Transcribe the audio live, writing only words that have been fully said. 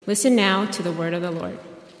Listen now to the word of the Lord.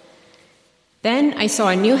 Then I saw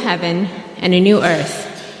a new heaven and a new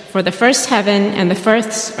earth, for the first heaven and the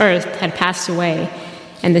first earth had passed away,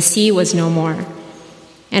 and the sea was no more.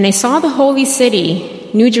 And I saw the holy city,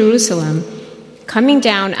 New Jerusalem, coming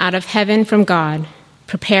down out of heaven from God,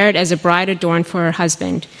 prepared as a bride adorned for her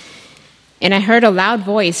husband. And I heard a loud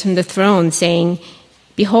voice from the throne saying,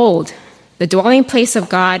 "Behold, the dwelling place of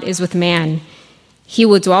God is with man. He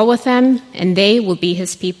will dwell with them, and they will be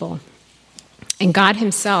his people. And God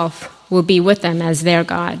himself will be with them as their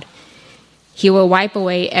God. He will wipe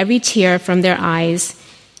away every tear from their eyes,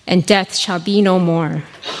 and death shall be no more.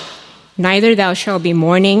 Neither there shall be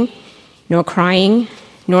mourning, nor crying,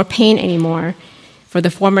 nor pain anymore, for the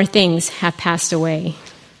former things have passed away."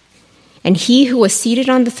 And he who was seated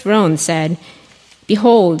on the throne said,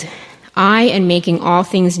 "Behold, I am making all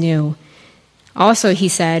things new." Also he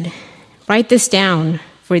said, "Write this down,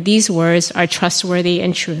 for these words are trustworthy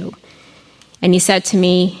and true." And he said to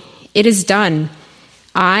me, "It is done.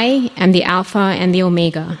 I am the Alpha and the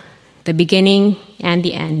Omega, the beginning and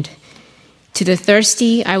the end. To the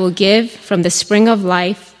thirsty I will give from the spring of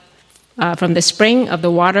life, from the spring of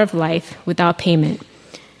the water of life without payment.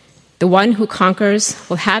 The one who conquers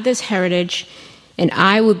will have this heritage, and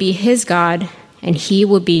I will be his God, and he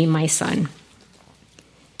will be my son.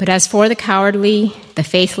 But as for the cowardly, the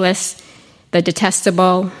faithless, the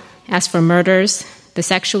detestable, as for murderers, the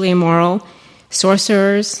sexually immoral,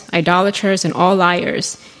 sorcerers, idolaters, and all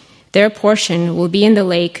liars, their portion will be in the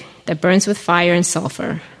lake that burns with fire and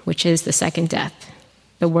sulfur, which is the second death."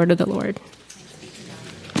 The word of the Lord.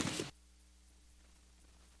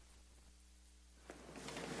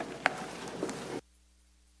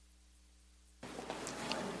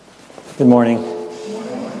 Good morning.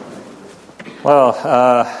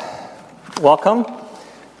 Well, welcome.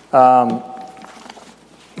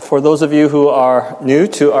 For those of you who are new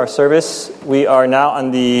to our service, we are now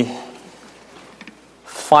on the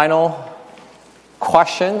final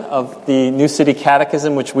question of the New City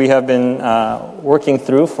Catechism, which we have been working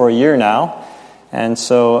through for a year now. And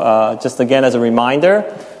so just again as a reminder,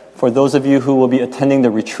 for those of you who will be attending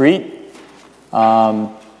the retreat,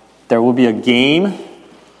 there will be a game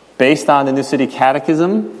based on the New City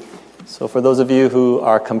Catechism. So for those of you who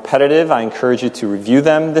are competitive, I encourage you to review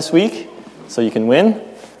them this week so you can win.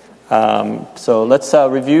 So let's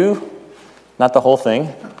review, not the whole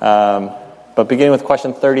thing, but beginning with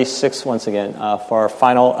question 36 once again for our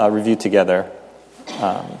final review together.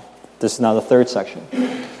 This is now the third section.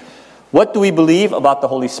 What do we believe about the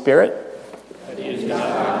Holy Spirit?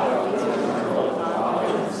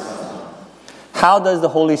 How does the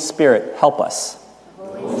Holy Spirit help us?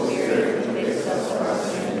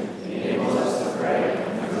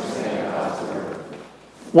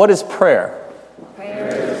 What is prayer?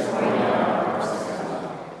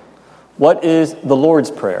 What is the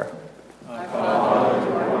Lord's Prayer? Our Father,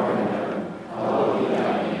 who art in heaven, hallowed be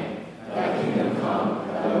thy name. Thy kingdom come,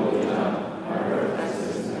 thy will be done, on earth as it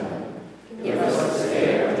is in heaven. Give us this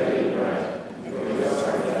day our daily bread, and forgive us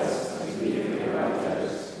our debts, as we forgive our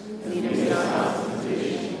debtors. And lead us not into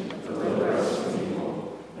temptation, but deliver us from evil.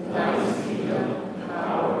 For thine is the kingdom, and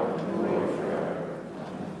power, and glory forever.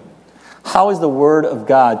 Amen. How is the Word of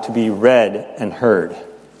God to be read and heard?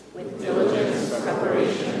 With diligence,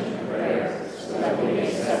 preparation, and prayer, so that we may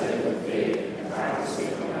accept it with faith and practice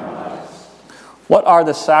it in our lives. What are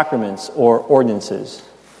the sacraments or ordinances?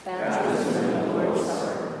 Baptism and the Lord's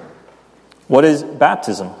Supper. What is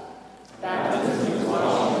baptism? Baptism is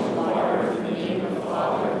washing in water in the name of the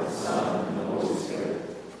Father, the Son, and the Holy Spirit.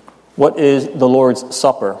 What is the Lord's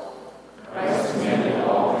Supper? Christ commanded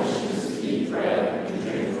all Christians to eat bread and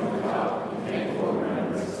drink from the cup in thankful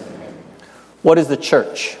remembrance of him. What is the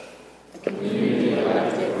Church? Community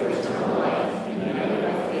elected for eternal life, united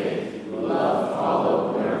by faith, who love,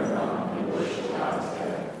 follow, learn from, and worship God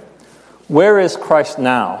together. Where is Christ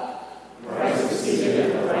now? Christ is seated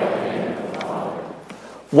at the right hand of the Father.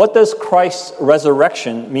 What does Christ's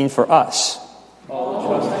resurrection mean for us? All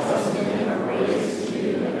trust in him are raised to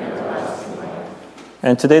new and everlasting life.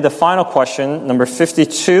 And today the final question, number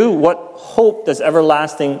 52, what hope does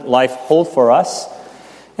everlasting life hold for us?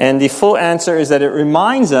 And the full answer is that it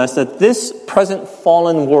reminds us that this present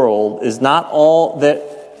fallen world is not all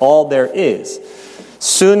there is.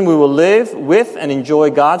 Soon we will live with and enjoy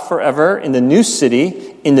God forever in the new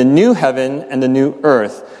city, in the new heaven and the new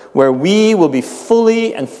earth, where we will be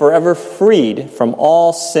fully and forever freed from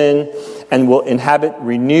all sin and will inhabit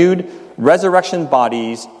renewed resurrection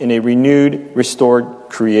bodies in a renewed, restored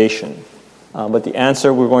creation. But the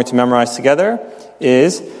answer we're going to memorize together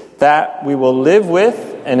is that we will live with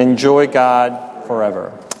and enjoy God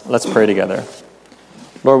forever. Let's pray together.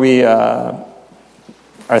 Lord, we are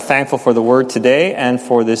thankful for the word today and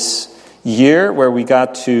for this year where we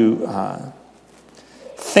got to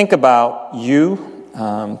think about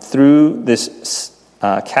you through this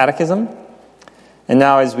catechism. And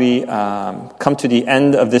now as we come to the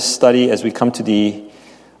end of this study, as we come to the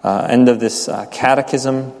end of this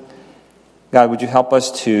catechism, God, would you help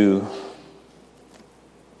us to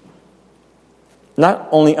not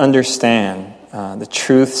only understand the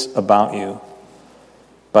truths about you,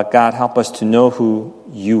 but God, help us to know who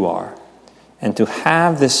you are and to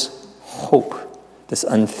have this hope, this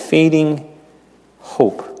unfading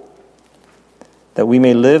hope, that we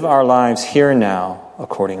may live our lives here and now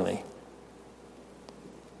accordingly.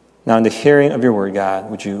 Now, in the hearing of your word, God,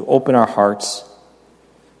 would you open our hearts,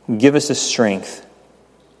 give us the strength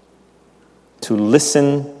to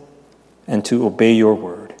listen and to obey your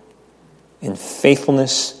word in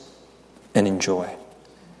faithfulness and in joy.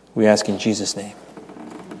 We ask in Jesus' name.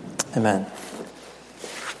 Amen.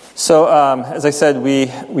 So, as I said, we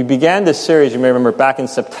began this series, you may remember, back in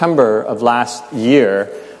September of last year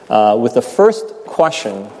with the first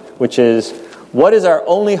question, which is, what is our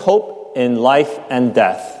only hope in life and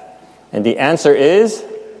death? And the answer is?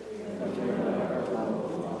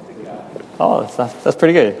 Oh, that's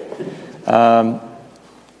pretty good.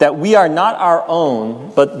 That we are not our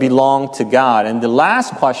own, but belong to God. And the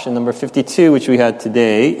last question, number 52, which we had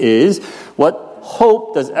today, is, what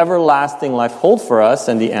hope does everlasting life hold for us?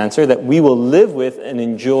 And the answer, that we will live with and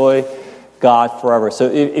enjoy God forever. So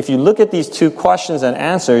if you look at these two questions and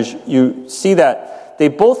answers, you see that they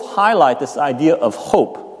both highlight this idea of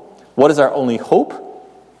hope. What is our only hope?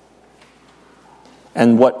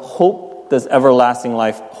 And what hope does everlasting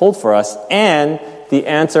life hold for us? And the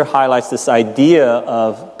answer highlights this idea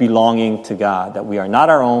of belonging to God, that we are not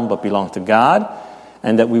our own, but belong to God,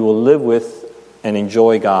 and that we will live with and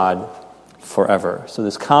enjoy God forever. So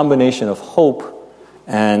this combination of hope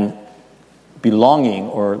and belonging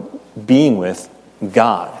or being with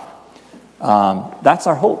God, that's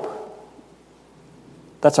our hope.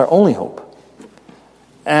 That's our only hope.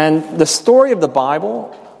 And the story of the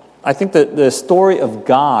Bible, I think that the story of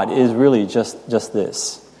God is really just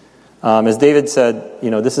this. As David said,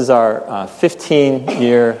 this is our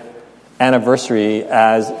 15-year anniversary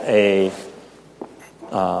as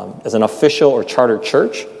an official or chartered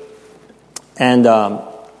church. And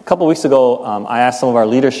a couple weeks ago, I asked some of our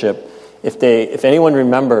leadership if anyone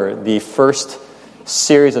remember the first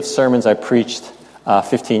series of sermons I preached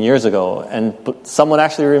 15 years ago, and someone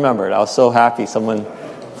actually remembered. I was so happy someone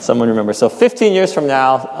remembered. So 15 years from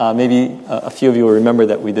now, maybe a few of you will remember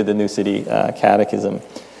that we did the New City Catechism.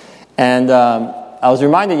 And I was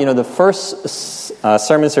reminded, the first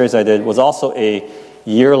sermon series I did was also a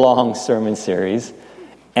year-long sermon series,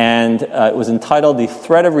 and it was entitled The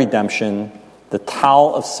Thread of Redemption, The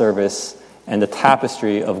Towel of Service, and the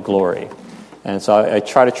Tapestry of Glory. And so I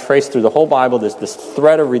try to trace through the whole Bible this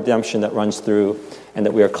thread of redemption that runs through, and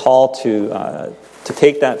that we are called to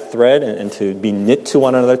take that thread and to be knit to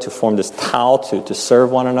one another, to form this towel, to serve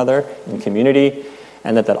one another in community,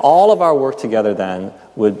 and that all of our work together then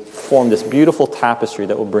would form this beautiful tapestry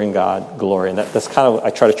that will bring God glory. And that's kind of, I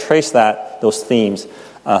try to trace those themes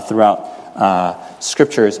throughout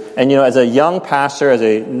scriptures. And as a young pastor, as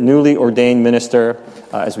a newly ordained minister,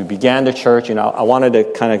 as we began the church, I wanted to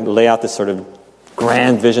kind of lay out this sort of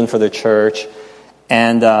grand vision for the church.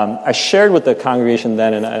 And I shared with the congregation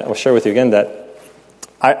then, and I will share with you again, that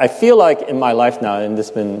I feel like in my life now, and this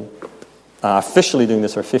has been officially doing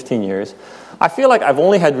this for 15 years, I feel like I've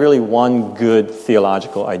only had really one good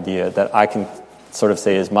theological idea that I can sort of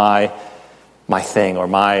say is my thing, or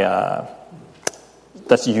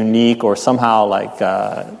that's unique or somehow like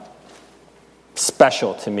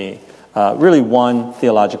special to me. Really one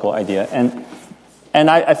theological idea. And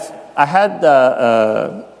I had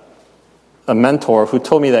a mentor who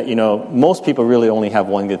told me that, most people really only have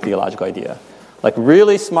one good theological idea. Like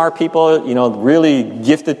really smart people, really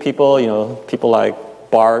gifted people, people like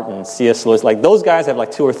Bart and C.S. Lewis, like those guys have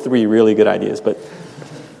like 2 or 3 really good ideas, but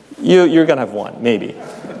you're going to have one, maybe,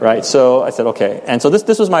 right? So I said, okay. And so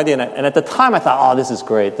this was my idea. And at the time I thought, this is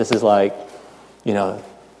great. This is like, no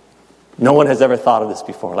one has ever thought of this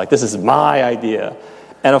before. Like, this is my idea.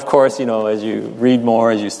 And of course, as you read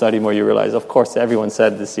more, as you study more, you realize, of course, everyone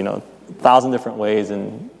said this, 1,000 different ways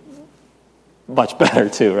and much better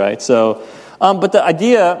too, right? So, but the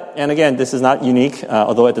idea, and again, this is not unique,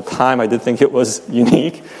 although at the time I did think it was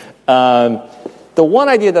unique. The one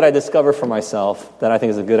idea that I discovered for myself that I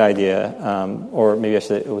think is a good idea, or maybe I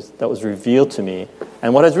should say that was revealed to me,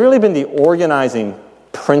 and what has really been the organizing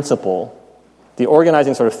principle the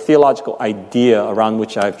organizing sort of theological idea around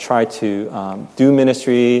which I've tried to do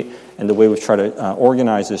ministry and the way we've tried to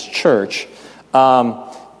organize this church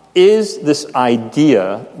is this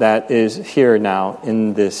idea that is here now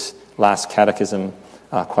in this last catechism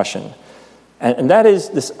question. And that is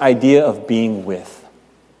this idea of being with.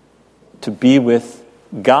 To be with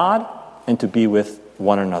God and to be with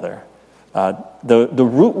one another. The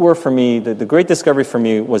root word for me, the great discovery for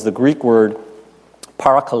me was the Greek word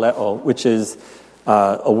parakaleo, which is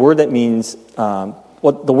a word that means, the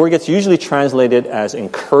word gets usually translated as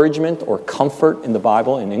encouragement or comfort in the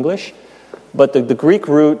Bible in English. But the Greek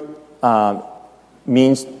root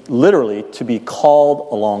means literally to be called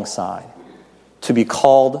alongside. To be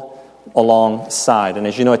called alongside. And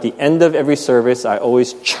as you know, at the end of every service, I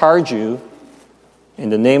always charge you, in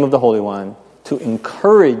the name of the Holy One, to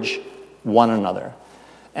encourage one another.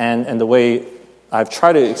 And the way I've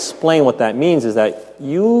tried to explain what that means is that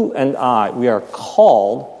you and I, we are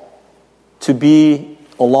called to be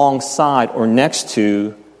alongside or next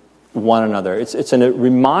to one another. It's a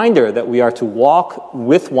reminder that we are to walk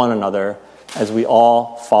with one another as we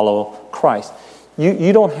all follow Christ.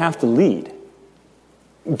 You don't have to lead.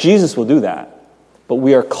 Jesus will do that. But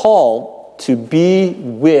we are called to be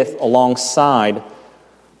with, alongside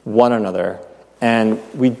one another. And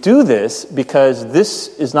we do this because this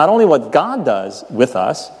is not only what God does with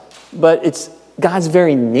us, but it's God's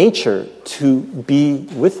very nature to be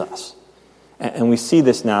with us. And we see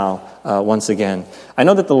this now once again. I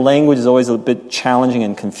know that the language is always a bit challenging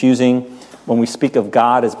and confusing when we speak of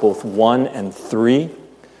God as both one and three.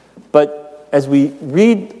 But as we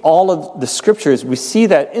read all of the scriptures, we see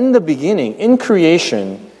that in the beginning, in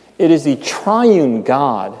creation, it is the triune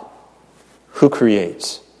God who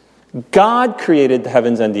creates. God created the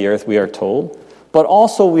heavens and the earth, we are told, but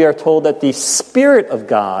also we are told that the Spirit of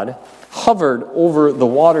God hovered over the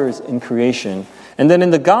waters in creation. And then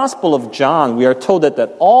in the Gospel of John, we are told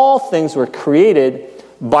that all things were created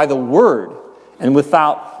by the Word, and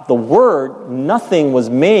without the Word, nothing was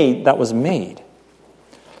made that was made.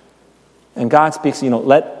 And God speaks,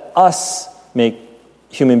 let us make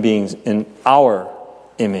human beings in our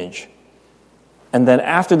image. And then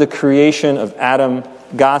after the creation of Adam,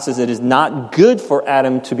 God says it is not good for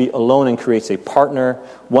Adam to be alone and creates a partner,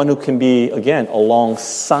 one who can be, again,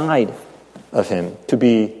 alongside of him, to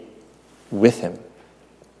be with him.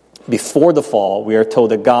 Before the fall, we are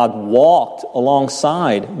told that God walked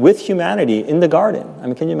alongside with humanity in the garden. I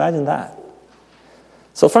mean, can you imagine that?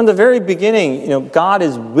 So from the very beginning, God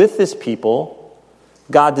is with his people.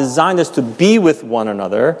 God designed us to be with one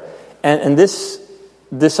another. And this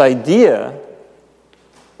idea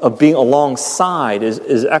of being alongside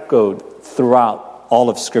is echoed throughout all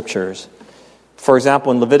of Scriptures. For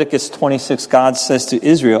example, in Leviticus 26, God says to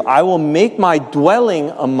Israel, I will make my dwelling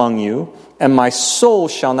among you, and my soul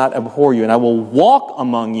shall not abhor you, and I will walk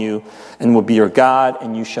among you, and will be your God,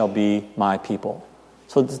 and you shall be my people.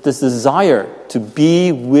 So this desire to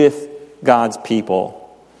be with God's people.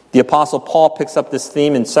 The Apostle Paul picks up this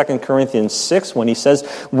theme in 2 Corinthians 6 when he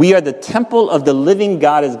says, we are the temple of the living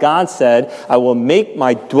God, as God said, I will make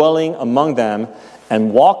my dwelling among them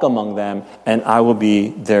and walk among them, and I will be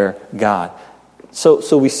their God.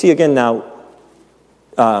 So we see again now,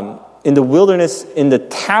 in the wilderness, in the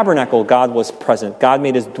tabernacle, God was present. God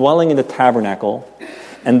made his dwelling in the tabernacle.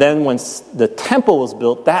 And then when the temple was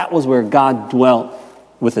built, that was where God dwelt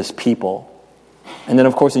with his people. And then,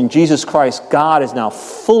 of course, in Jesus Christ, God is now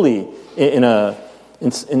fully in a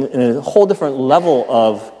whole different level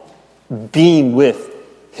of being with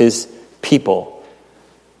his people.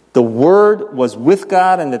 The Word was with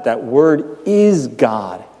God, and that Word is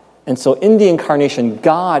God. And so in the incarnation,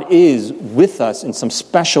 God is with us in some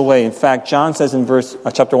special way. In fact, John says in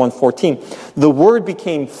chapter 1:14, the Word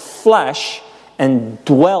became flesh and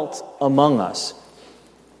dwelt among us.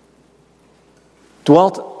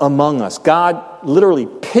 Dwelt among us. God literally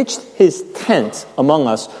pitched his tent among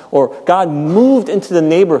us, or God moved into the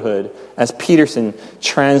neighborhood, as Peterson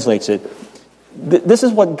translates it. This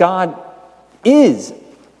is what God is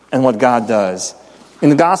and what God does. In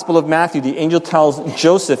the Gospel of Matthew, the angel tells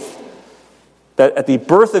Joseph that at the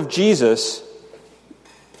birth of Jesus,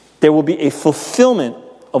 there will be a fulfillment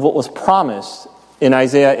of what was promised in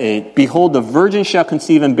Isaiah 8. Behold, the virgin shall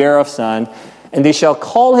conceive and bear a son, and they shall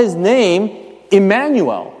call his name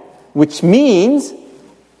Emmanuel, which means,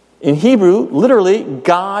 in Hebrew, literally,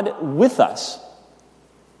 God with us.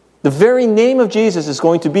 The very name of Jesus is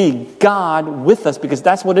going to be God with us, because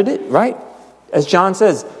that's what it is, right? As John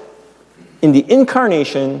says, in the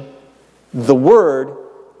incarnation, the Word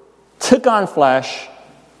took on flesh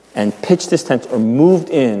and pitched his tent, or moved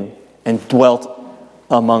in and dwelt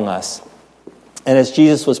among us. And as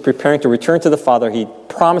Jesus was preparing to return to the Father, he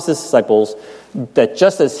promised his disciples that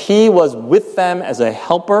just as he was with them as a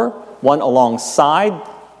helper, one alongside,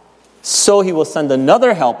 so he will send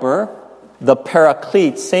another helper, the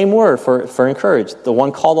Paraclete, same word for encourage, the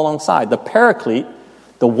one called alongside. The Paraclete,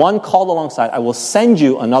 the one called alongside, I will send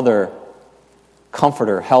you another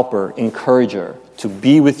comforter, helper, encourager to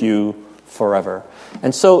be with you forever.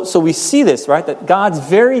 And so we see this, right? That God's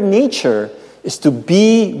very nature is to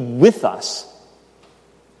be with us.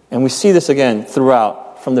 And we see this again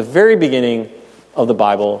throughout, from the very beginning of the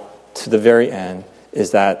Bible to the very end,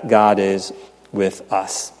 is that God is with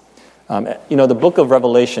us. The book of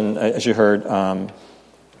Revelation, as you heard,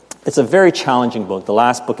 it's a very challenging book, the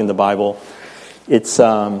last book in the Bible. It's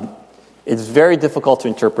very difficult to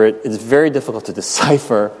interpret. It's very difficult to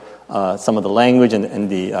decipher some of the language and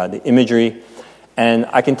the imagery. And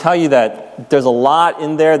I can tell you that there's a lot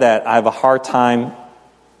in there that I have a hard time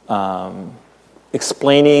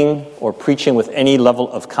explaining or preaching with any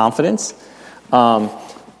level of confidence. The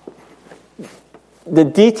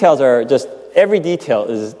details are just, every detail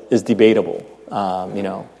is debatable.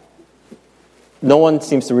 No one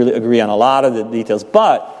seems to really agree on a lot of the details,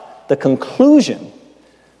 but the conclusion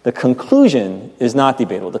is not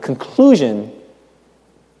debatable. The conclusion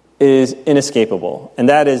is inescapable, and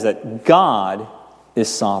that is that God is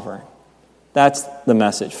sovereign. That's the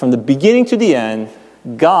message. From the beginning to the end,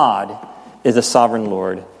 God is a sovereign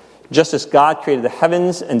Lord. Just as God created the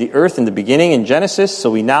heavens and the earth in the beginning in Genesis, so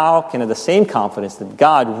we now can have the same confidence that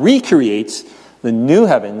God recreates the new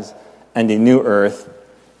heavens and the new earth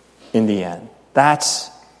in the end. That's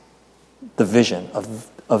the vision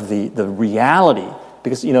of the reality.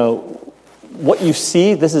 Because, what you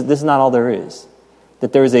see, this is not all there is.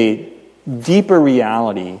 That there is a deeper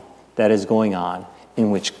reality that is going on in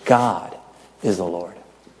which God is the Lord.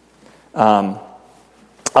 I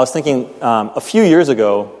was thinking a few years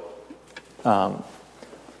ago,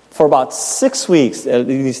 for about 6 weeks, at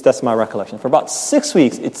least that's my recollection, for about 6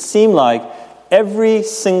 weeks, it seemed like every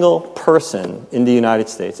single person in the United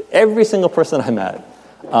States, every single person I met,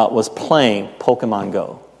 was playing Pokemon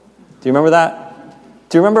Go. Do you remember that?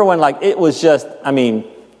 Do you remember when, it was just,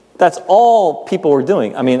 that's all people were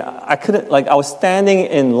doing. I couldn't, I was standing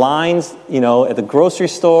in lines, at the grocery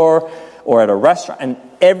store or at a restaurant, and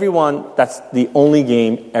everyone, that's the only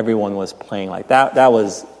game everyone was playing like that. That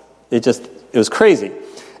was, it was crazy.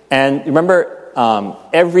 And remember,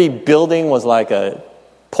 every building was like a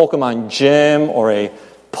Pokemon gym or a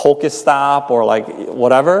Pokestop or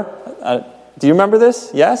whatever. Do you remember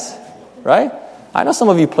this? Yes? Right? I know some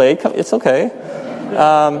of you played. It's okay.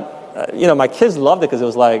 My kids loved it because it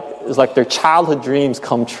was like their childhood dreams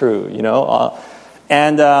come true,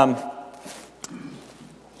 and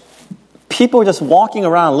people were just walking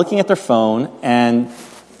around looking at their phone, and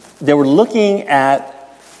they were looking at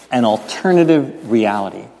an alternative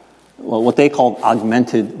reality, what they called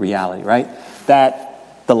augmented reality, right?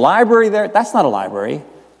 That the library there, that's not a library,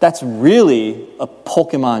 that's really a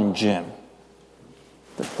Pokemon gym.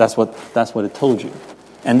 That's what it told you.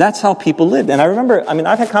 And that's how people lived. And I remember,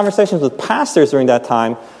 I've had conversations with pastors during that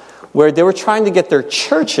time where they were trying to get their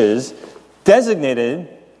churches designated.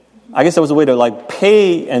 I guess there was a way to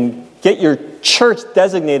pay and get your church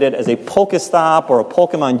designated as a Pokestop or a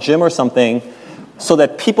Pokemon gym or something so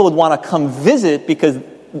that people would want to come visit because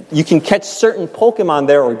you can catch certain Pokemon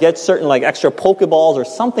there or get certain extra Pokeballs or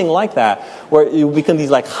something like that where it would become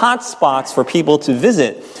these hot spots for people to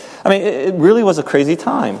visit. It really was a crazy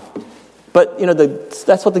time. But,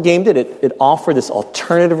 that's what the game did. It offered this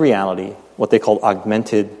alternative reality, what they called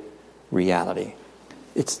augmented reality.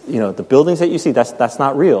 It's, the buildings that you see, that's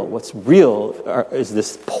not real. What's real is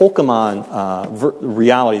this Pokemon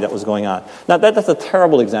reality that was going on. Now, that's a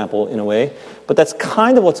terrible example in a way, but that's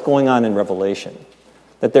kind of what's going on in Revelation.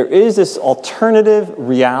 That there is this alternative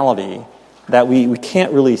reality that we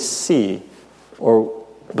can't really see,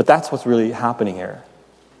 but that's what's really happening here.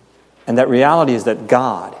 And that reality is that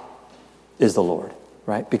God is the Lord,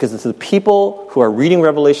 right? Because it's the people who are reading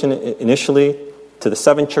Revelation initially to the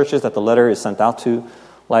 7 churches that the letter is sent out to,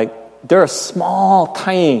 they're a small,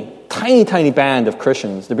 tiny band of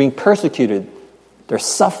Christians. They're being persecuted. They're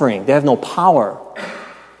suffering. They have no power.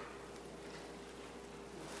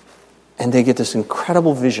 And they get this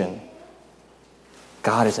incredible vision.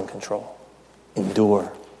 God is in control.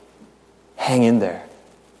 Endure. Hang in there.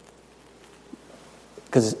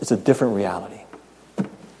 Because it's a different reality.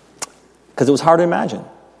 Because it was hard to imagine.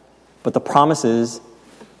 But the promise is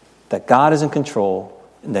that God is in control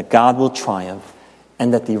and that God will triumph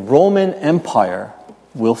and that the Roman Empire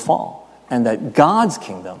will fall and that God's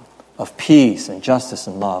kingdom of peace and justice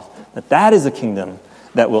and love, that is a kingdom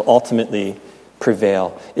that will ultimately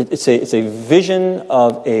prevail. It's a vision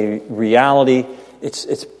of a reality. It's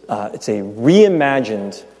a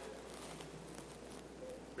reimagined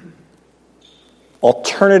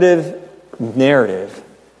alternative narrative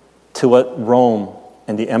to what Rome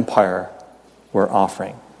and the empire were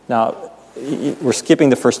offering. Now, we're skipping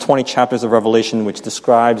the first 20 chapters of Revelation, which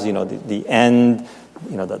describes, the end,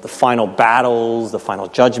 the final battles, the final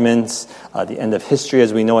judgments, the end of history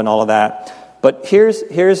as we know, and all of that. But here's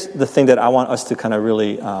the thing that I want us to kind of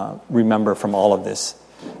really remember from all of this,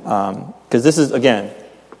 because this is, again,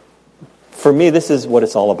 for me, this is what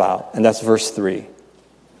it's all about, and that's verse 3.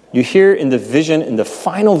 You hear in the vision, in the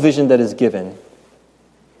final vision that is given,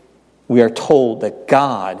 we are told that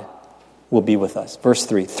God will be with us. Verse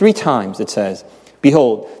 3. 3 times it says,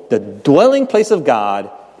 "Behold, the dwelling place of God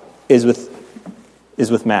is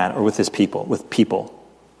with man," or with his people, with people.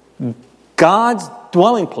 God's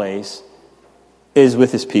dwelling place is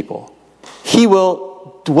with his people. He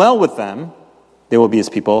will dwell with them, they will be his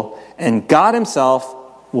people, and God himself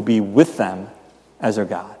will be with them as their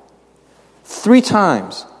God. 3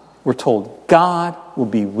 times we're told God will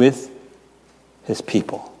be with his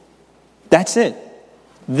people. That's it.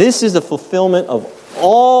 This is the fulfillment of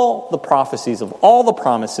all the prophecies, of all the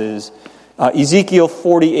promises. Ezekiel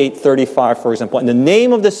 48:35, for example. And the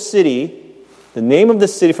name of the city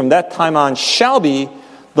from that time on shall be,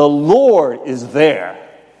 the Lord is there.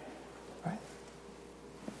 Right?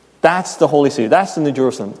 That's the holy city. That's the New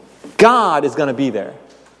Jerusalem. God is going to be there,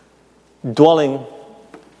 dwelling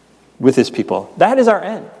with his people. That is our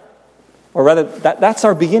end. Or rather, that's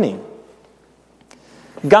our beginning.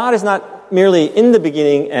 God is not merely in the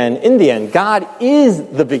beginning and in the end. God is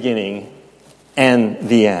the beginning and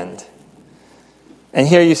the end. And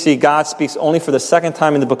here you see God speaks only for the second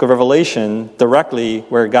time in the book of Revelation directly,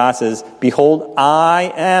 where God says, "Behold,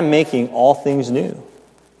 I am making all things new."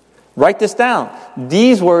 Write this down.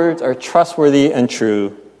 These words are trustworthy and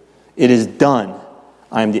true. It is done.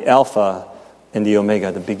 I am the Alpha and the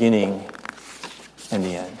Omega, the beginning and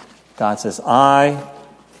the end. God says, I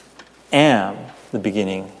am the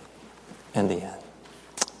beginning and the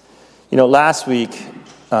end. Last week,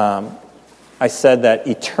 I said that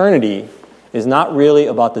eternity is not really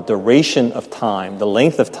about the duration of time, the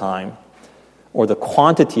length of time, or the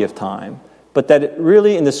quantity of time, but that it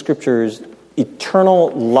really, in the scriptures, eternal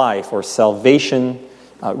life or salvation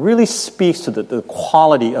really speaks to the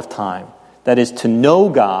quality of time. That is, to know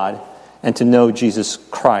God and to know Jesus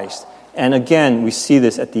Christ. And again, we see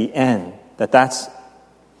this at the end, that's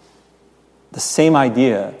the same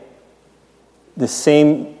idea, the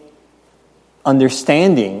same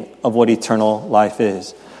understanding of what eternal life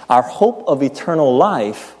is. Our hope of eternal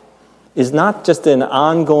life is not just an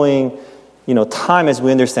ongoing, time as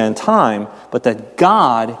we understand time, but that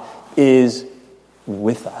God is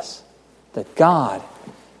with us. That God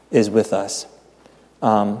is with us.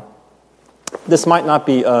 This might not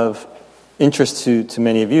be of interest to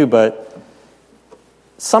many of you, but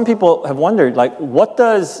some people have wondered, what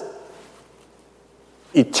does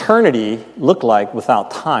eternity look like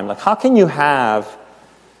without time? How can you have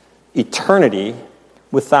eternity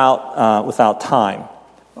without time?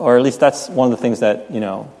 Or at least that's one of the things that,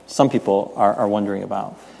 some people are wondering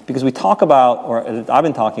about. Because we talk about, or I've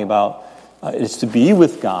been talking about, is to be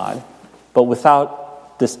with God, but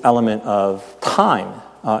without this element of time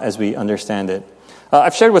as we understand it.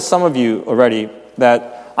 I've shared with some of you already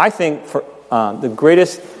that I think for the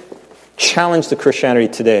greatest challenge to Christianity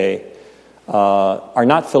today are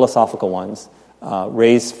not philosophical ones,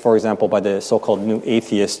 raised, for example, by the so-called new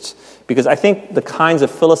atheists, because I think the kinds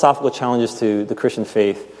of philosophical challenges to the Christian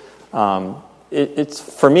faith, it's,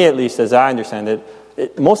 for me at least, as I understand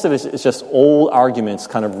it, most of it is just old arguments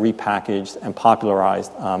kind of repackaged and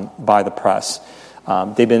popularized by the press.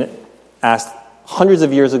 They've been asked hundreds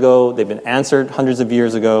of years ago, they've been answered hundreds of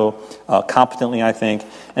years ago, competently, I think.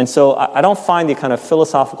 And so I don't find the kind of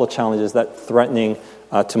philosophical challenges that threatening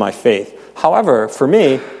to my faith. However, for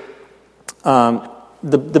me,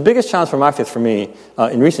 the biggest challenge for my faith, for me,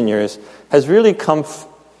 in recent years, has really come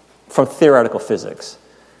from theoretical physics.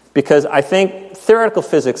 Because I think theoretical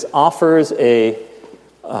physics offers a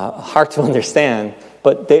hard to understand,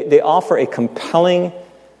 but they offer a compelling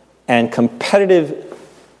and competitive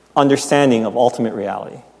understanding of ultimate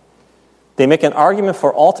reality. They make an argument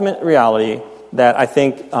for ultimate reality that I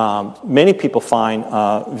think many people find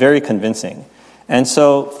very convincing. And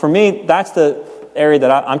so for me, that's the area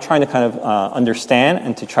that I'm trying to kind of understand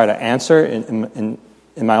and to try to answer in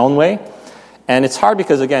my own way. And it's hard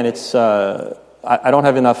because, again, it's I don't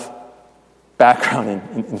have enough background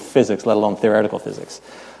in physics, let alone theoretical physics.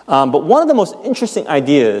 But one of the most interesting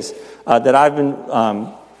ideas that I've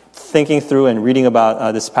been thinking through and reading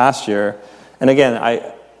about this past year, and again,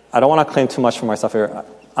 I don't want to claim too much for myself here.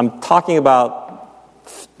 I'm talking about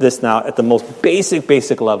this now at the most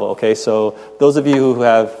basic level, okay? So those of you who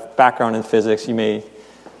have background in physics, you may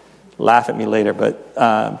laugh at me later, but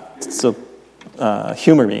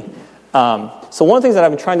humor me. So one of the things that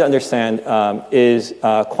I've been trying to understand is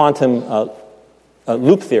quantum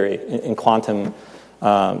loop theory in quantum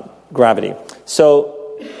gravity.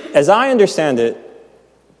 So as I understand it,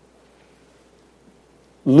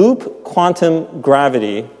 loop quantum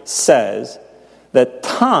gravity says that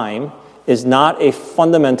time is not a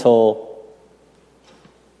fundamental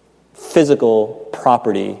physical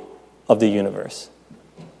property of the universe,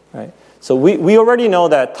 right? So we already know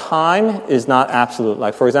that time is not absolute.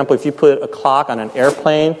 Like, for example, if you put a clock on an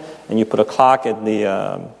airplane and you put a clock at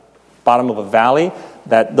the bottom of a valley,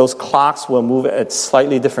 that those clocks will move at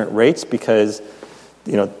slightly different rates because,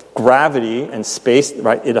 gravity and space,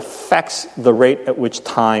 right, it affects the rate at which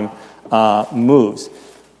time moves.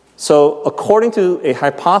 So according to a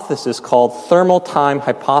hypothesis called thermal time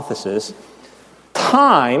hypothesis,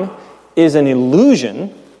 time is an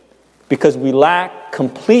illusion because we lack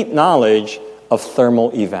complete knowledge of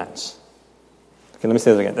thermal events. Okay, let me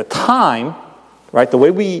say that again. The time, right, the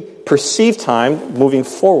way we perceive time moving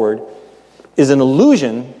forward is an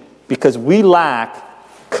illusion because we lack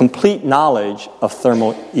complete knowledge of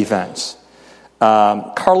thermal events.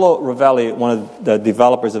 Carlo Rovelli, one of the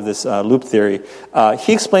developers of this loop theory,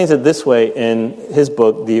 he explains it this way in his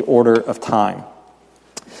book, The Order of Time.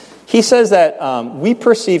 He says that we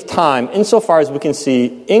perceive time insofar as we can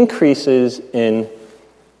see increases in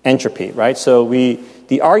entropy, right? So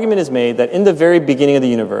the argument is made that in the very beginning of the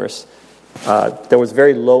universe, there was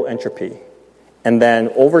very low entropy. And then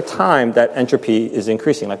over time, that entropy is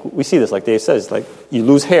increasing. Like we see this, like Dave says, like you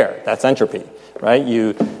lose hair, that's entropy, right?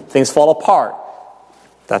 Things fall apart,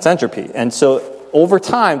 that's entropy. And so over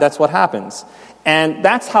time, that's what happens. And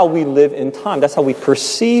that's how we live in time. That's how we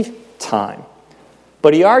perceive time.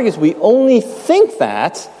 But he argues we only think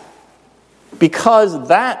that because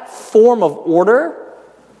that form of order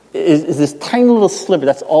is this tiny little sliver.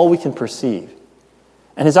 That's all we can perceive.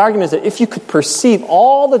 And his argument is that if you could perceive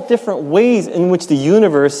all the different ways in which the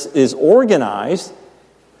universe is organized,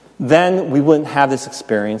 then we wouldn't have this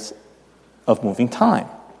experience of moving time.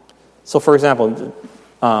 So, for example,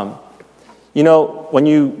 when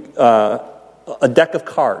you a deck of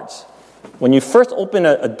cards, when you first open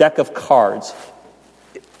a deck of cards,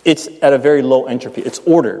 it's at a very low entropy. It's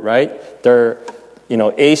ordered, right? They're,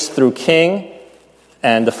 ace through king,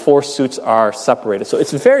 and the four suits are separated. So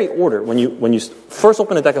it's very ordered. When you first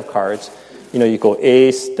open a deck of cards, you go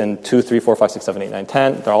ace, then 2, 3, 4, 5, 6, 7, 8, 9,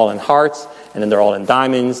 10. They're all in hearts, and then they're all in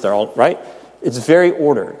diamonds. They're all, right? It's very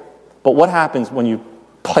ordered. But what happens when you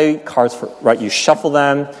play cards, right? You shuffle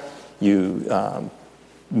them, you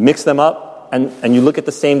mix them up, and you look at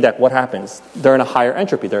the same deck. What happens? They're in a higher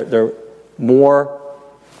entropy. They're more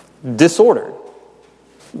disordered,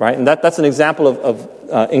 right? And that's an example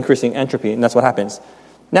of increasing entropy, and that's what happens.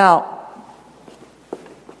 Now,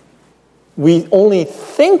 we only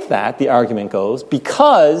think that, the argument goes,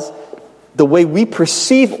 because the way we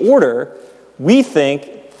perceive order, we think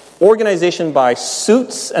organization by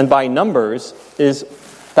suits and by numbers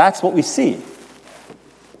that's what we see.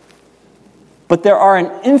 But there are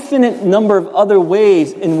an infinite number of other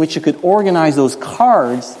ways in which you could organize those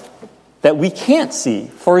cards that we can't see.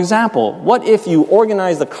 For example, what if you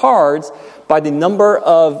organize the cards by the number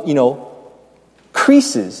of,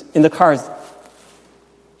 creases in the cards?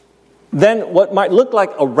 Then what might look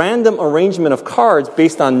like a random arrangement of cards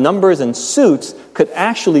based on numbers and suits could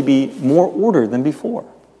actually be more ordered than before.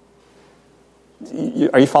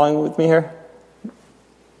 Are you following with me here?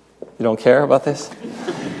 You don't care about this?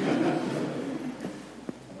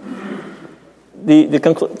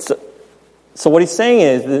 So what he's saying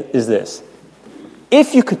is this.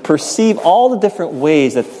 If you could perceive all the different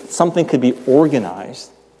ways that something could be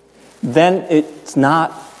organized, then it's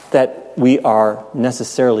not that we are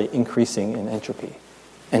necessarily increasing in entropy.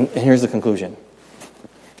 And here's the conclusion.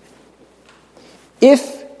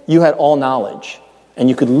 If you had all knowledge, and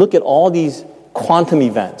you could look at all these quantum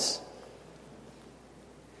events,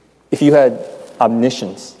 if you had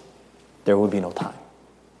omniscience, there would be no time.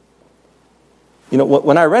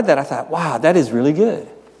 When I read that, I thought, wow, that is really good,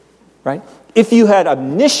 right? If you had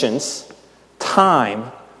omniscience,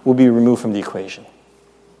 time would be removed from the equation.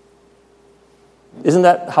 Isn't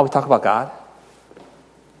that how we talk about God?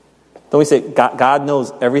 Don't we say God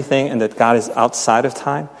knows everything and that God is outside of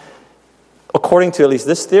time? According to at least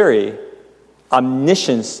this theory,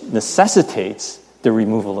 omniscience necessitates the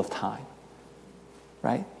removal of time,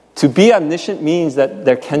 right? To be omniscient means that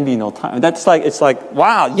there can be no time. It's like,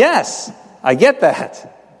 wow, yes, I get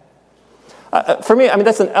that. For me,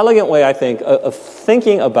 that's an elegant way, I think, of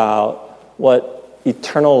thinking about what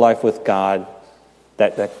eternal life with God,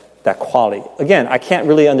 that quality. Again, I can't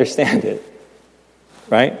really understand it,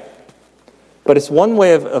 right? But it's one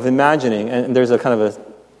way of imagining, and there's a kind of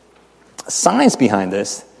a science behind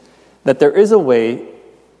this, that there is a way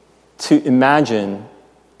to imagine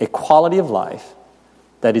a quality of life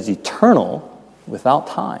that is eternal without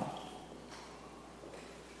time.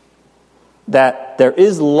 That there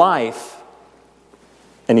is life,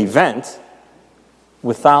 an event,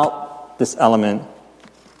 without this element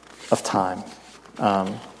of time.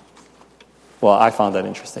 Well, I found that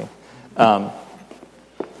interesting.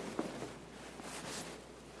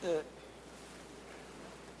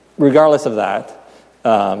 Regardless of that,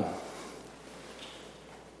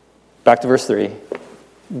 back to verse 3,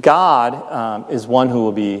 God is one who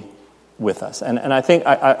will be with us. And I think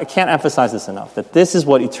I can't emphasize this enough, that this is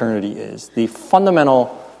what eternity is. The fundamental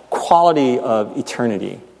quality of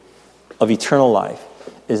eternity, of eternal life,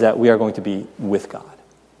 is that we are going to be with God.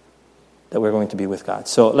 That we're going to be with God.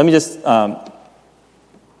 So let me just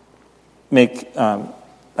make,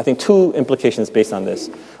 I think, two implications based on this.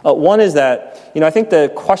 One is that, I think the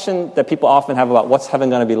question that people often have about what's heaven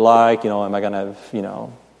going to be like, am I going to have, a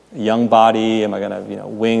young body? Am I going to have,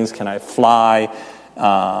 wings? Can I fly?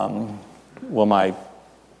 Will my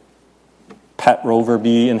pet rover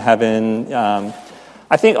be in heaven?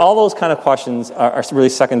 I think all those kind of questions are really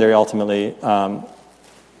secondary ultimately.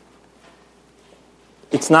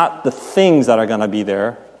 It's not the things that are going to be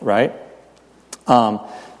there, right?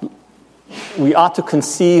 We ought to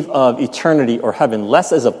conceive of eternity or heaven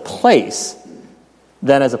less as a place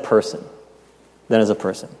than as a person.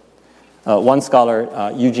 One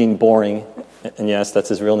scholar, Eugene Boring, and yes, that's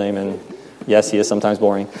his real name, and yes, he is sometimes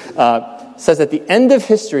boring, says that the end of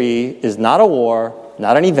history is not a war,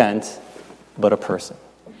 not an event, but a person.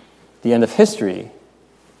 The end of history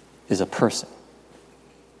is a person,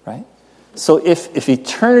 right? So if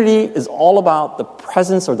eternity is all about the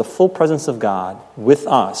presence or the full presence of God with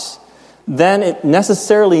us, then it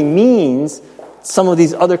necessarily means some of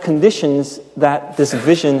these other conditions that this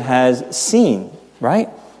vision has seen, right?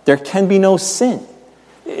 There can be no sin.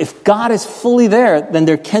 If God is fully there, then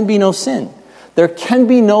there can be no sin. There can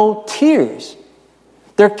be no tears.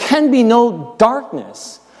 There can be no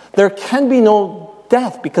darkness. There can be no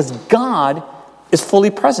death because God is fully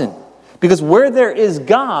present. Because where there is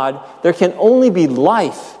God, there can only be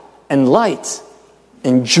life and light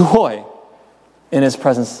and joy in His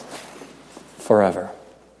presence forever.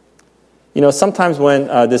 Sometimes when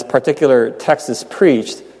this particular text is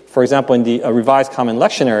preached, for example, in the Revised Common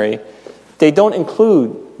Lectionary, they don't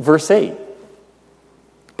include verse 8.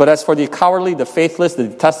 But as for the cowardly, the faithless, the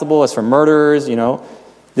detestable, as for murderers,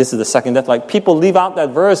 this is the second death. Like, people leave out that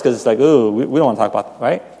verse because it's like, ooh, we don't want to talk about that,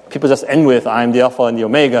 right? People just end with, I am the Alpha and the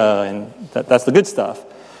Omega, and that's the good stuff.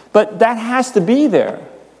 But that has to be there.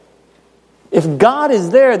 If God is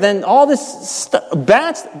there, then all this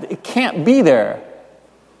bad stuff, it can't be there.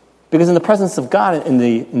 Because in the presence of God, in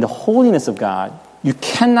the holiness of God, you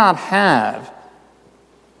cannot have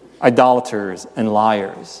idolaters and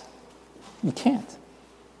liars. You can't.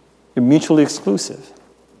 You're mutually exclusive.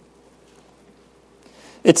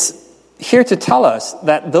 It's here to tell us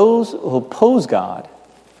that those who oppose God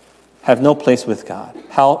have no place with God.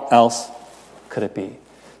 How else could it be?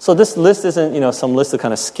 So this list isn't, some list to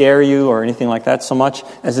kind of scare you or anything like that so much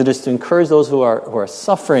as it is to encourage those who are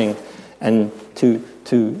suffering and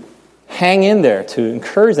to hang in there, to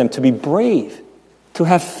encourage them to be brave, to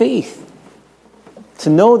have faith, to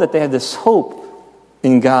know that they have this hope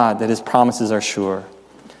in God, that His promises are sure.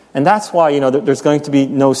 And that's why, there's going to be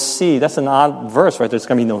no sea. That's an odd verse, right? There's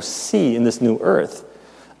going to be no sea in this new earth.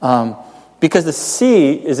 Because the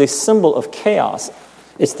sea is a symbol of chaos.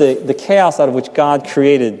 It's the chaos out of which God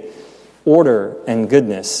created order and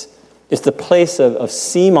goodness. It's the place of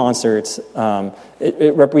sea monsters.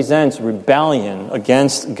 It represents rebellion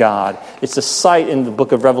against God. It's the site in the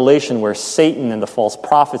book of Revelation where Satan and the false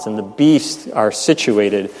prophets and the beast are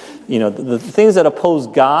situated. The things that oppose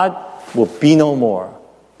God will be no more.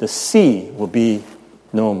 The sea will be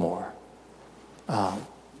no more.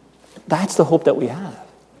 That's the hope that we have.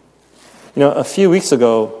 A few weeks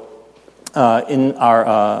ago, in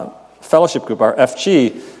our fellowship group, our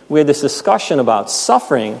FG, we had this discussion about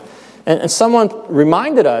suffering, and someone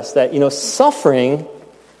reminded us that, suffering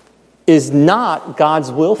is not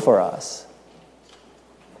God's will for us.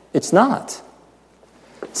 It's not.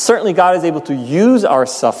 Certainly God is able to use our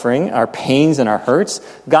suffering, our pains and our hurts.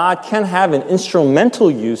 God can have an instrumental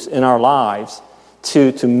use in our lives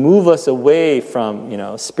to move us away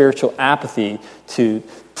from, spiritual apathy, to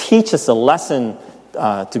teach us a lesson,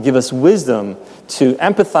 to give us wisdom, to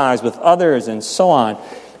empathize with others, and so on.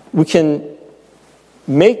 We can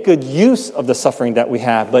make good use of the suffering that we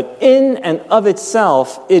have, but in and of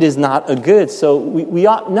itself, it is not a good. So we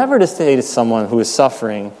ought never to say to someone who is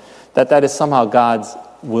suffering that is somehow God's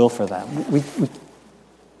will for them.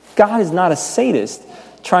 God is not a sadist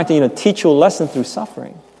trying to teach you a lesson through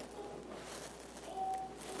suffering.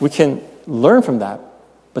 We can learn from that,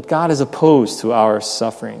 but God is opposed to our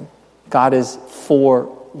suffering. God is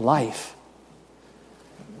for life.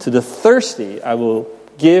 To the thirsty, I will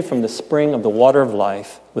give from the spring of the water of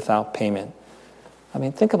life without payment. I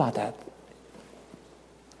mean, think about that.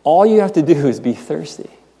 All you have to do is be thirsty.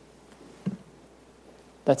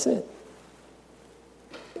 That's it.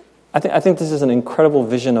 I think this is an incredible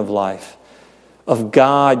vision of life, of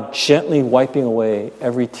God gently wiping away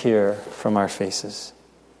every tear from our faces.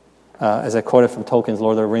 As I quoted from Tolkien's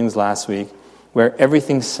Lord of the Rings last week, where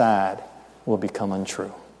everything sad will become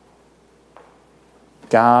untrue.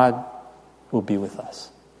 God will be with us.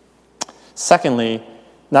 Secondly,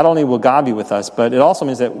 not only will God be with us, but it also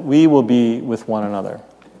means that we will be with one another.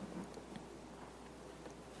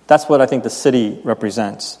 That's what I think the city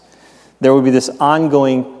represents. There will be this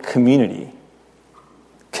ongoing community,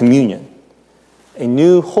 communion, a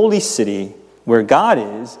new holy city where God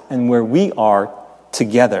is and where we are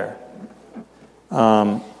together.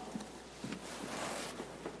 As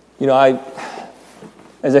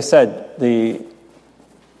I said, the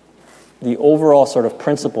overall sort of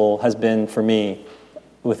principle has been for me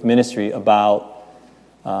with ministry about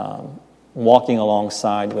walking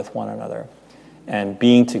alongside with one another and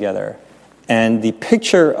being together. And the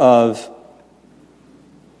picture of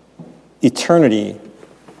eternity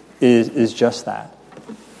is just that.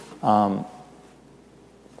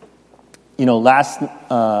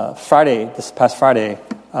 This past Friday,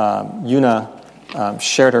 Yuna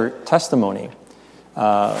shared her testimony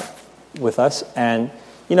with us. And,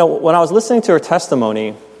 when I was listening to her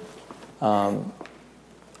testimony,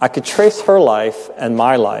 I could trace her life and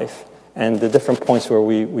my life and the different points where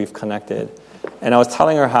we've connected. And I was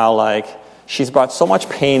telling her how, she's brought so much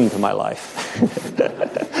pain into my life.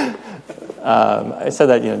 I said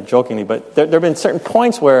that, jokingly, but there have been certain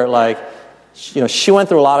points where, she went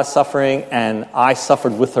through a lot of suffering, and I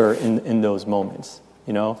suffered with her in those moments.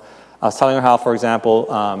 I was telling her how, for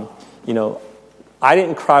example, I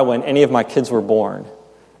didn't cry when any of my kids were born,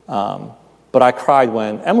 but I cried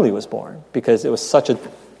when Emily was born because it was such a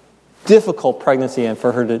difficult pregnancy, and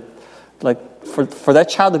for her to, for that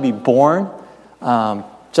child to be born,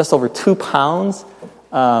 just over 2 pounds.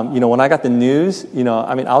 When I got the news,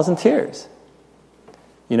 I was in tears.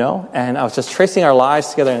 And I was just tracing our lives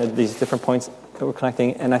together at these different points that we're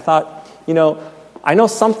connecting. And I thought, I know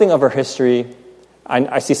something of her history.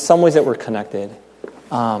 I see some ways that we're connected.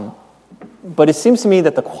 But it seems to me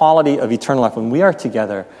that the quality of eternal life, when we are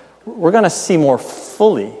together, we're going to see more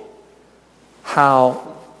fully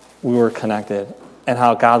how we were connected and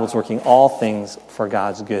how God was working all things for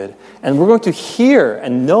God's good. And we're going to hear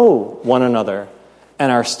and know one another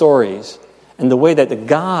and our stories and the way that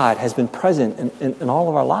God has been present in all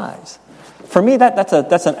of our lives. For me, that's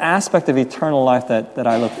an aspect of eternal life that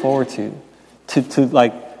I look forward to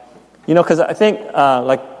because I think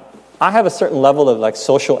I have a certain level of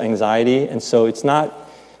social anxiety, and so it's not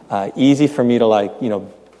easy for me to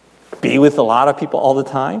be with a lot of people all the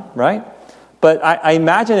time, right? But I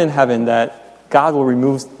imagine in heaven that God will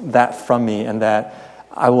remove that from me, and that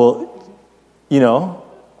I will,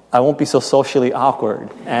 I won't be so socially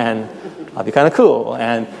awkward, and I'll be kind of cool,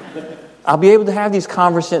 and I'll be able to have these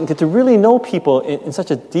conversations and get to really know people in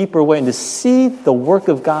such a deeper way, and to see the work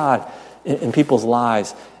of God in people's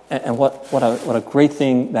lives, and what a great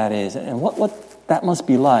thing that is, and what that must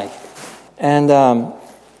be like. And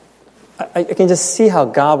I can just see how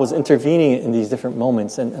God was intervening in these different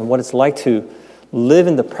moments, and what it's like to live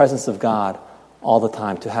in the presence of God all the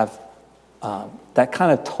time, to have that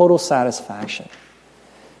kind of total satisfaction.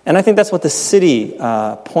 And I think that's what the city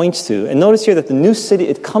points to. And notice here that the new city,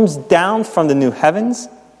 it comes down from the new heavens,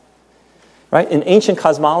 right? In ancient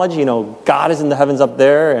cosmology, God is in the heavens up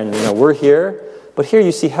there, and we're here. But here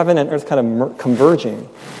you see heaven and earth kind of converging.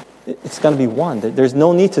 It's going to be one. There's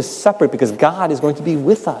no need to separate because God is going to be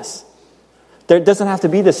with us. There doesn't have to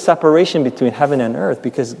be this separation between heaven and earth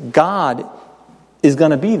because God is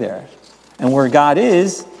going to be there. And where God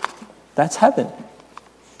is, that's heaven.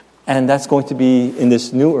 And that's going to be in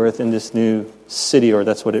this new earth, in this new city, or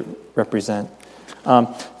that's what it represents.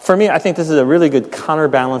 For me, I think this is a really good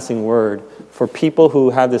counterbalancing word for people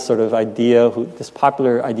who have this sort of idea, this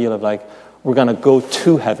popular idea of we're going to go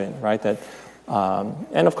to heaven, right?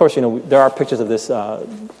 And of course, there are pictures of this.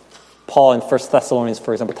 Paul in 1 Thessalonians,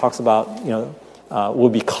 for example, talks about, we'll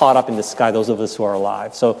be caught up in the sky, those of us who are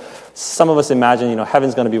alive. So some of us imagine,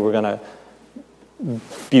 heaven's going to be, we're going to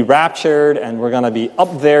be raptured and we're going to be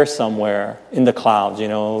up there somewhere in the clouds,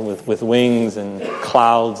 with wings and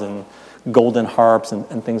clouds and golden harps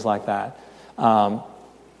and things like that.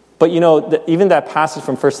 But even that passage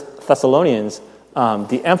from 1 Thessalonians,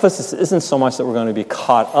 the emphasis isn't so much that we're going to be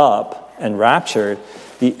caught up and raptured.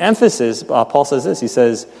 The emphasis, Paul says this, he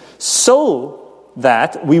says, so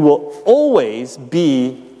that we will always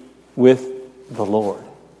be with the Lord.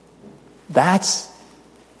 That's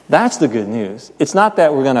the good news. It's not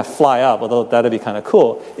that we're going to fly up, although that would be kind of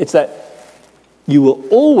cool. It's that you will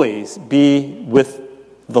always be with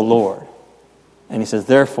the Lord. And he says,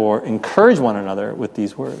 therefore, encourage one another with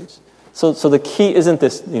these words. So the key isn't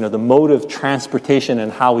this, the mode of transportation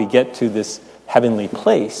and how we get to this heavenly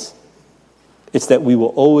place. It's that we will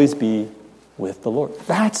always be with the Lord.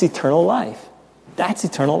 That's eternal life. That's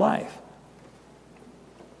eternal life.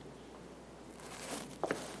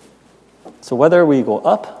 So whether we go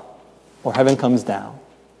up or heaven comes down,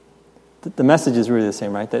 the message is really the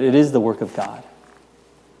same, right? That it is the work of God.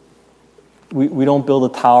 We don't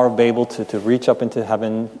build a Tower of Babel to reach up into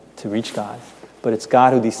heaven to reach God, but it's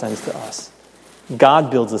God who descends to us.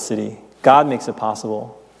 God builds the city. God makes it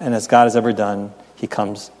possible. And as God has ever done, he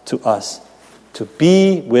comes to us to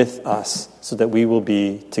be with us so that we will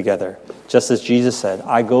be together. Just as Jesus said,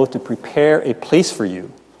 I go to prepare a place for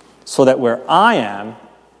you so that where I am,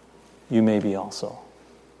 you may be also.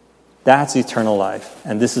 That's eternal life.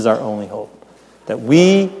 And this is our only hope, that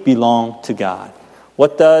we belong to God.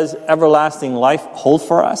 What does everlasting life hold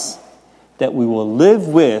for us? That we will live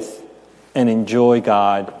with and enjoy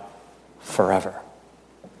God forever.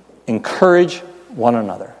 Encourage one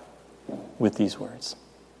another with these words.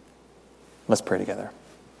 Let's pray together.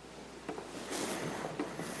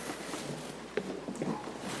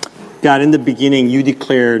 God, in the beginning, you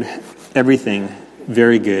declared everything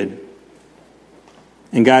very good.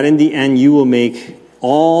 And God, in the end, you will make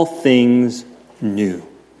all things new.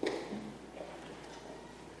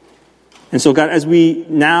 And so, God, as we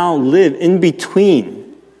now live in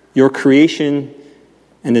between your creation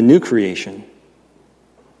and the new creation,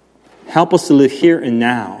 help us to live here and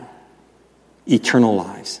now eternal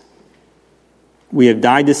lives. We have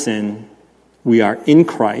died to sin. We are in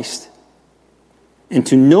Christ. And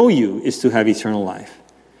to know you is to have eternal life.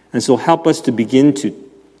 And so help us to begin to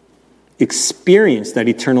experience that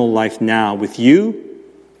eternal life now with you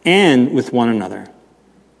and with one another.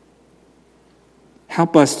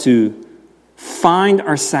 Help us to find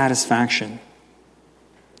our satisfaction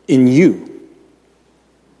in you.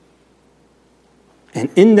 And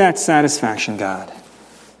in that satisfaction, God,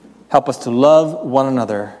 help us to love one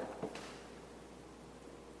another,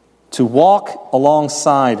 to walk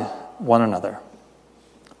alongside one another,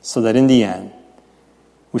 so that in the end,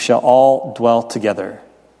 we shall all dwell together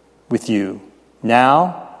with you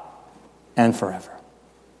now and forever.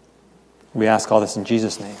 We ask all this in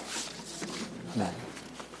Jesus' name. Amen.